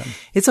bag open.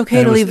 It's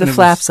okay to leave the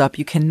flaps up.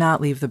 You cannot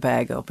leave the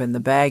bag open. The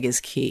bag is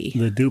key.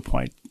 The dew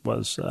point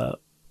was out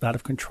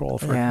of control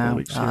for a couple of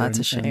weeks. That's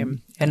a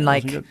shame. And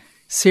like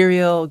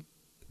cereal,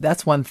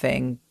 that's one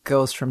thing,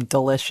 goes from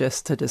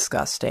delicious to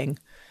disgusting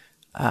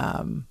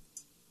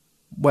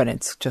when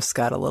it's just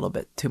got a little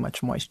bit too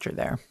much moisture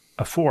there.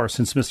 A 4,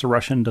 since Mr.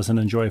 Russian doesn't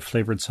enjoy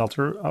flavored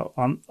seltzer.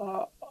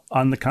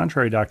 On the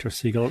contrary, Dr.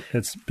 Siegel,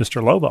 it's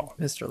Mr. Lobo.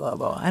 Mr.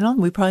 Lobo.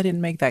 We probably didn't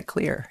make that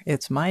clear.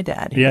 It's my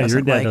dad. Yeah,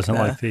 your dad doesn't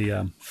like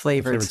the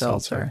flavored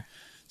seltzer.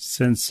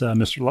 Since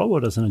Mr. Lobo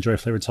doesn't enjoy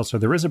flavored seltzer,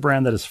 there is a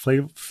brand that is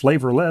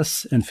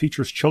flavorless and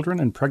features children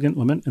and pregnant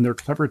women in their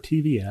clever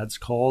TV ads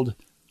called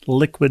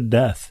Liquid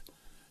Death.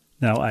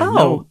 Now, I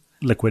know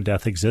Liquid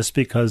Death exists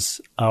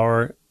because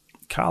our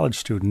college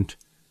student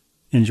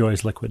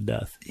enjoys Liquid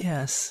Death.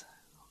 Yes.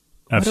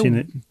 I've seen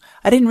it.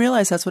 I didn't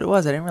realize that's what it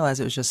was. I didn't realize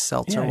it was just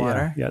seltzer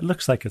water. Yeah, it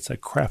looks like it's a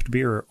craft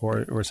beer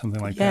or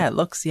something like that. Yeah, it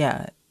looks,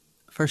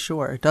 for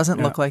sure. It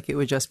doesn't look like it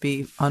would just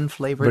be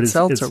unflavored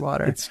seltzer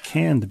water. It's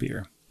canned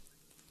beer.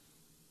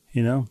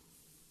 You know?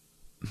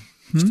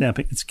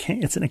 Stamping.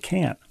 It's in a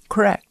can.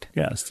 Correct.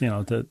 Yes,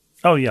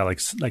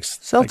 like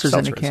seltzer's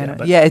in a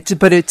can. Yeah,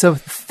 but it's a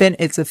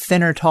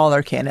thinner,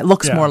 taller can. It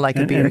looks more like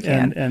a beer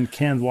can. And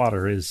canned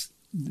water is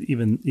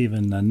even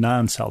a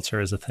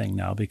non-seltzer is a thing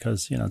now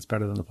because it's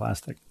better than the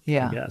plastic.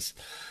 Yeah. I guess.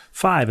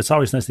 5, it's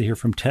always nice to hear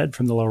from Ted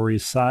from the Lower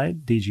East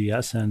Side,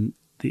 DGS, and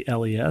the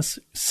LES.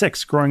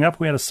 6, growing up,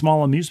 we had a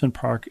small amusement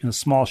park in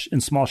small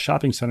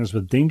shopping centers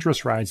with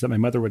dangerous rides that my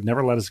mother would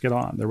never let us get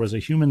on. There was a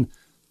human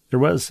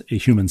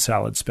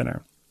salad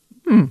spinner.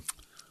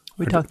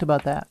 We talked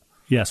about that.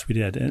 Yes, we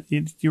did.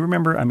 And you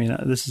remember? I mean,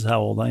 this is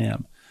how old I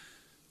am.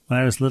 When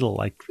I was little,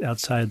 like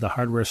outside the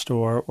hardware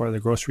store or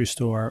the grocery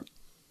store,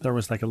 there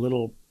was like a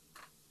little,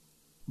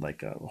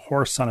 like a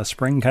horse on a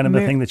spring kind of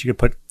a thing that you could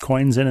put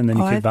coins in and then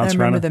you could bounce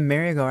around. I remember the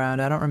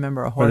merry-go-round. I don't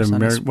remember a horse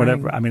on a spring.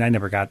 Whatever. I mean, I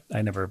never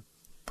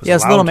was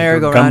it's little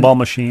merry-go-round. Gumball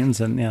machines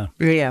and Yeah,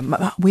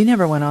 we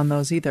never went on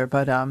those either.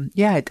 But I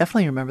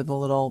definitely remember the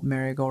little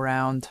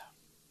merry-go-round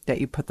that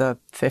you put the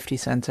 50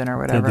 cents in or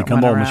whatever. The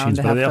gumball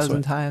machines, but they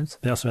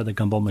also had the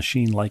gumball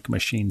machine-like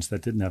machines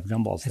that didn't have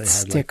gumballs. They had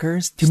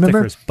stickers. Do you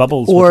remember?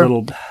 Bubbles with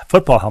little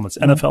football helmets,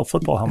 NFL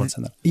football helmets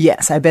in them.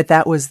 Yes, I bet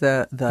that was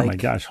the oh my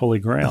gosh, Holy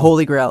Grail.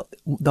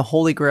 The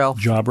Holy Grail.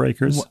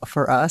 Jawbreakers.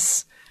 For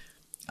us.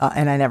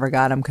 And I never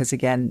got them because,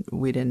 again,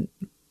 we didn't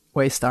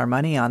waste our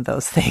money on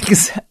those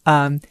things.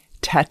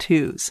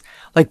 Tattoos.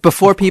 Like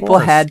before people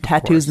had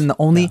tattoos, and the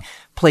only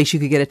place you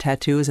could get a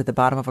tattoo is at the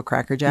bottom of a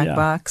Cracker Jack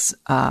box.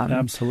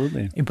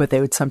 Absolutely. But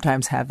they would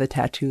sometimes have the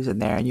tattoos in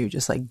there and you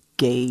just like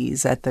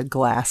gaze at the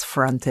glass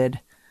fronted,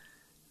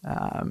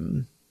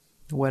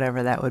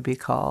 whatever that would be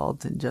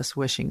called, and just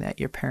wishing that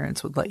your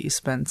parents would let you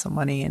spend some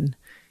money and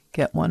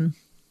get one.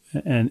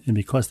 And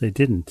because they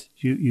didn't,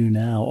 you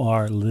now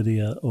are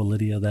Lydia,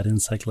 that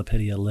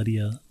encyclopedia,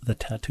 Lydia, the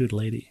tattooed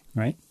lady,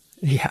 right?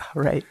 Yeah,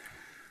 right.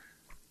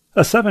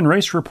 A 7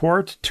 race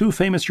report. 2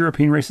 famous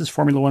European races,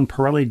 Formula One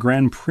Pirelli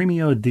Gran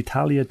Premio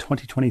d'Italia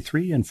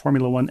 2023 and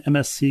Formula One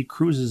MSC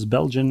Cruises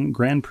Belgian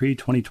Grand Prix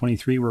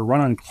 2023 were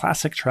run on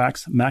classic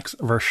tracks. Max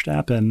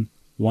Verstappen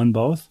won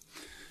both.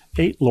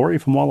 8, Lori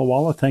from Walla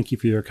Walla, thank you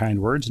for your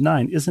kind words.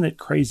 9, isn't it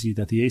crazy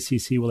that the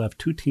ACC will have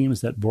 2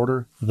 teams that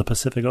border the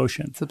Pacific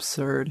Ocean? It's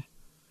absurd.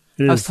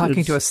 I was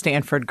talking to a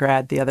Stanford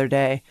grad the other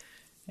day,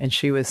 and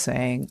she was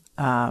saying,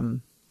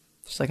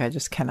 she's like, I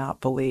just cannot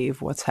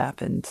believe what's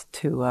happened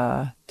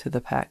to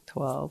the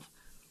Pac-12.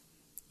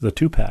 The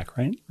 2-pack,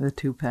 right? The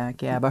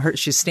 2-pack, yeah. But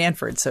she's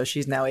Stanford, so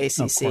she's now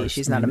ACC.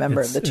 She's not a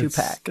member of the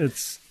 2-pack.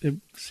 It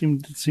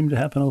seemed to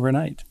happen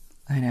overnight.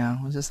 I know.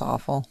 It was just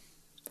awful.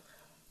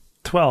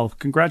 12,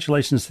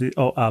 congratulations to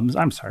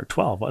I'm sorry,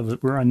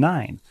 12. We're on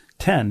 9.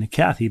 10,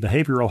 Kathy,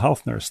 behavioral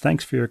health nurse.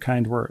 Thanks for your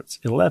kind words.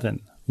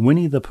 11,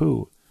 Winnie the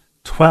Pooh.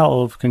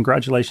 12,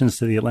 congratulations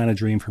to the Atlanta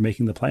Dream for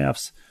making the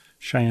playoffs.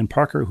 Cheyenne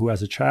Parker, who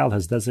as a child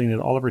has designated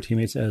all of her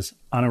teammates as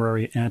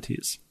honorary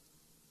aunties.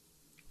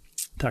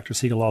 Dr.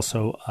 Siegel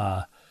also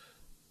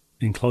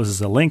encloses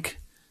a link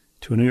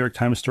to a New York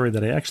Times story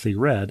that I actually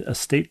read. A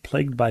state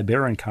plagued by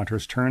bear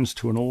encounters turns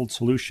to an old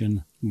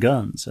solution,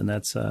 guns. And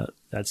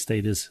that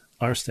state is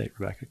our state,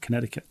 Rebecca,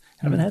 Connecticut.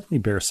 Haven't had any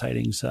bear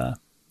sightings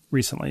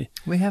recently.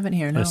 We haven't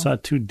here, no. I saw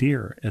 2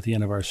 deer at the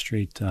end of our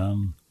street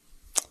the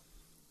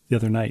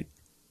other night.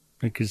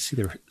 I could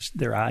see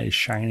their eyes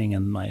shining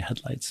in my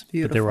headlights.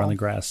 Beautiful. But they were on the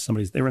grass.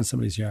 They were in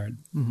somebody's yard.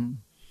 Mm-hmm.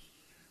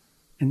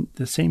 And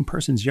the same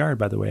person's yard,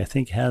 by the way, I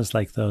think has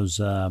like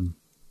those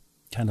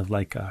kind of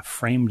like a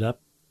framed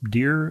up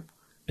deer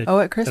at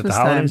Christmas at the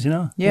holidays,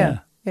 time. Yeah,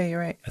 you're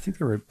right. I think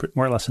they were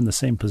more or less in the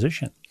same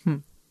position.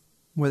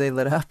 Were they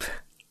lit up?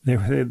 I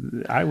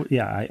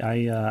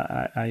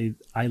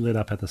lit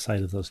up at the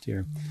sight of those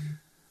deer.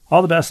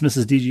 All the best,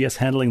 Mrs. DGS,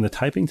 handling the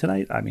typing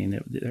tonight. I mean,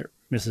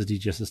 Mrs.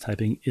 DGS's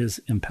typing is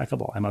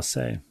impeccable, I must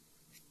say.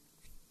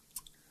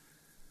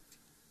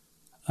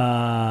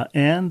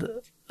 And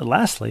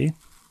lastly,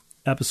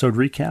 episode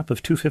recap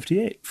of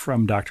 258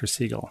 from Dr.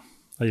 Siegel.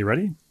 Are you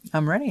ready?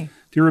 I'm ready.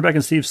 Dear Rebecca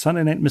and Steve,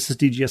 Sunday night, Mrs.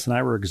 DGS and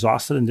I were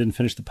exhausted and didn't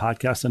finish the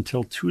podcast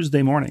until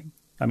Tuesday morning.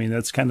 I mean,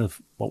 that's kind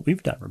of what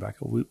we've done,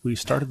 Rebecca. We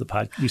started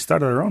we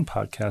started our own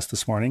podcast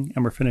this morning,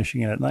 and we're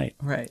finishing it at night.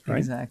 Right?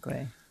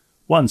 Exactly.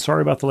 1,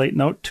 sorry about the late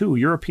note. 2,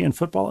 European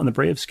football and the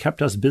Braves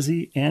kept us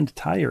busy and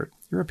tired.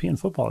 European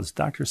football, is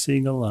Dr.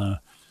 Siegel,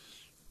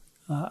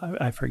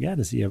 I forget,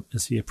 is he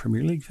a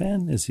Premier League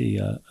fan? Is he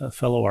a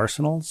fellow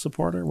Arsenal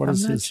supporter? What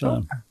is his...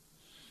 Sure.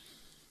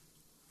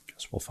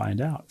 Guess we'll find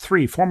out.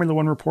 3, Formula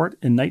One report.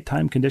 In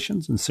nighttime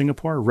conditions in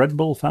Singapore, Red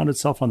Bull found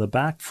itself on the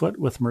back foot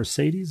with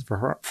Mercedes,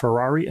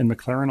 Ferrari, and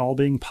McLaren all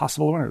being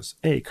possible winners.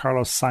 A,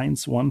 Carlos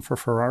Sainz won for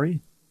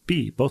Ferrari.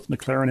 B, both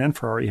McLaren and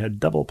Ferrari had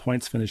double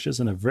points finishes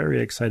in a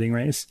very exciting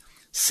race.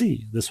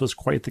 C, this was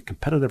quite the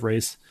competitive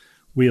race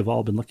we have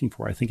all been looking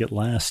for. I think at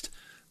last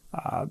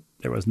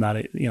there was not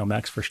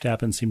Max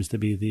Verstappen seems to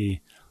be the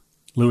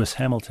Lewis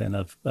Hamilton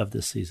of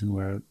this season,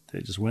 where they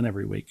just win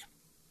every week.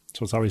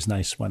 So it's always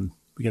nice when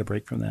we get a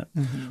break from that.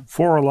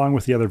 4, along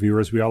with the other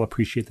viewers, we all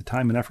appreciate the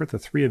time and effort the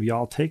 3 of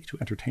y'all take to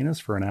entertain us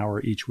for an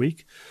hour each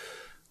week.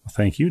 Well,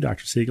 thank you,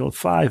 Dr. Siegel.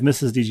 5,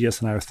 Mrs.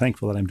 DGS and I are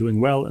thankful that I'm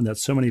doing well and that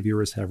so many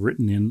viewers have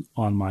written in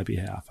on my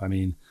behalf. I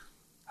mean,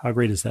 how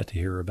great is that to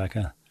hear,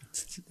 Rebecca?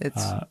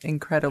 It's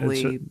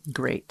incredibly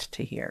great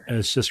to hear.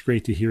 It's just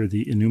great to hear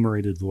the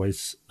enumerated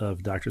voice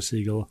of Dr.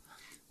 Siegel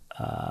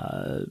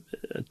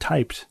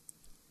typed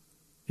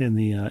in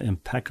the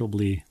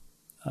impeccably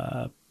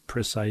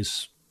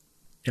precise,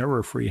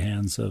 error-free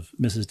hands of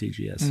Mrs.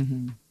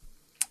 DGS.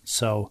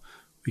 So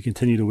we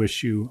continue to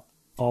wish you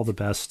all the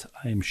best.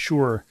 I am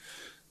sure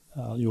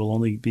you will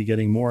only be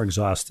getting more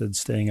exhausted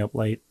staying up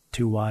late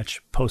to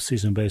watch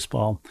postseason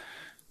baseball.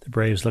 The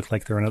Braves look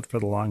like they're in it for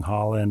the long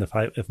haul, and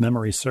if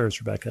memory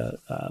serves, Rebecca,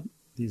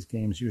 these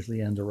games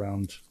usually end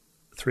around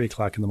 3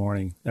 o'clock in the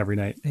morning every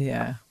night.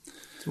 Yeah,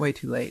 it's way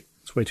too late.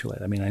 It's way too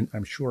late. I mean,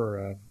 I'm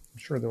sure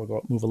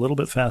they'll move a little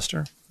bit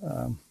faster,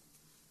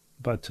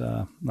 but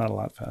not a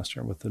lot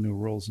faster with the new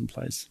rules in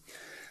place.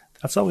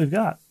 That's all we've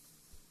got.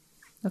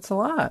 That's a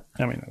lot.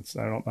 I mean,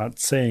 I'm not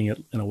saying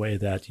it in a way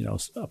that,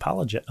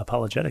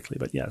 apologetically,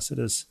 but yes, it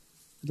is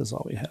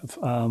all we have.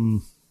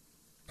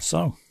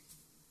 So,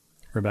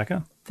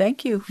 Rebecca?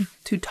 Thank you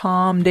to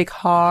Tom, Dick,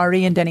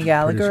 Hardy, and Denny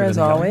Gallagher, as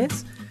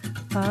always.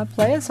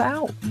 Play us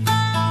out.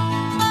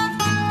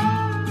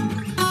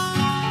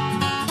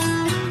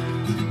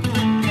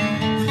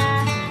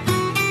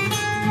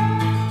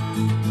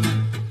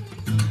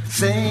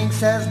 Saying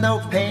says no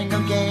pain,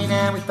 no gain,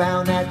 and we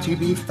found that to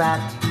be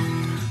fact.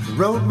 The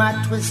road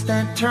might twist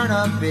and turn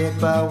a bit,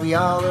 but we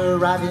all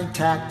arrive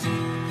intact.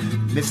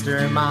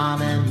 Mr.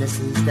 Mom and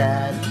Mrs.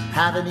 Dad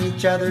having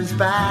each other's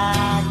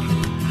back.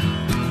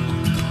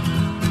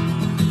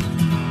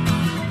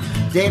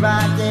 Day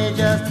by day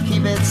just to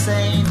keep it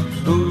sane.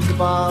 Who's the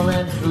ball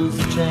and who's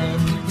the chain?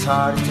 It's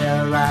hard to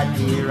tell right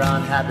here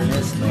on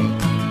Happiness Lane.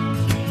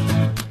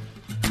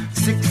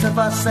 6 of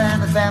us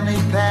and the family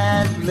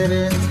pet live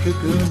in this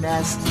cuckoo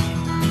nest.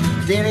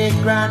 Daily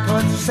grind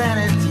towards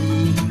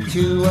sanity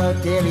to a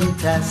daily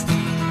test.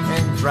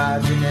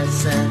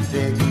 Androgynous,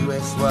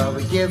 ambiguous, what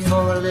we give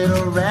for a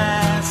little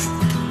rest.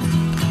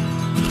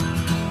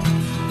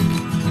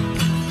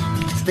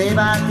 Day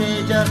by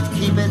day just to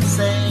keep it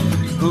sane.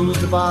 Who's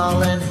the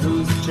ball and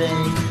who's the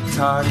chain? It's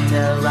hard to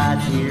tell right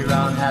here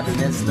on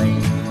Happiness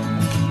Lane.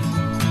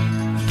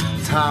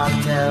 It's hard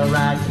to tell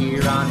right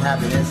here on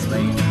Happiness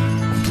Lane.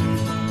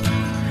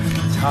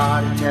 It's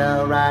hard to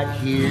tell right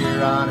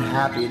here on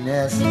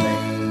Happiness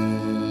Lane.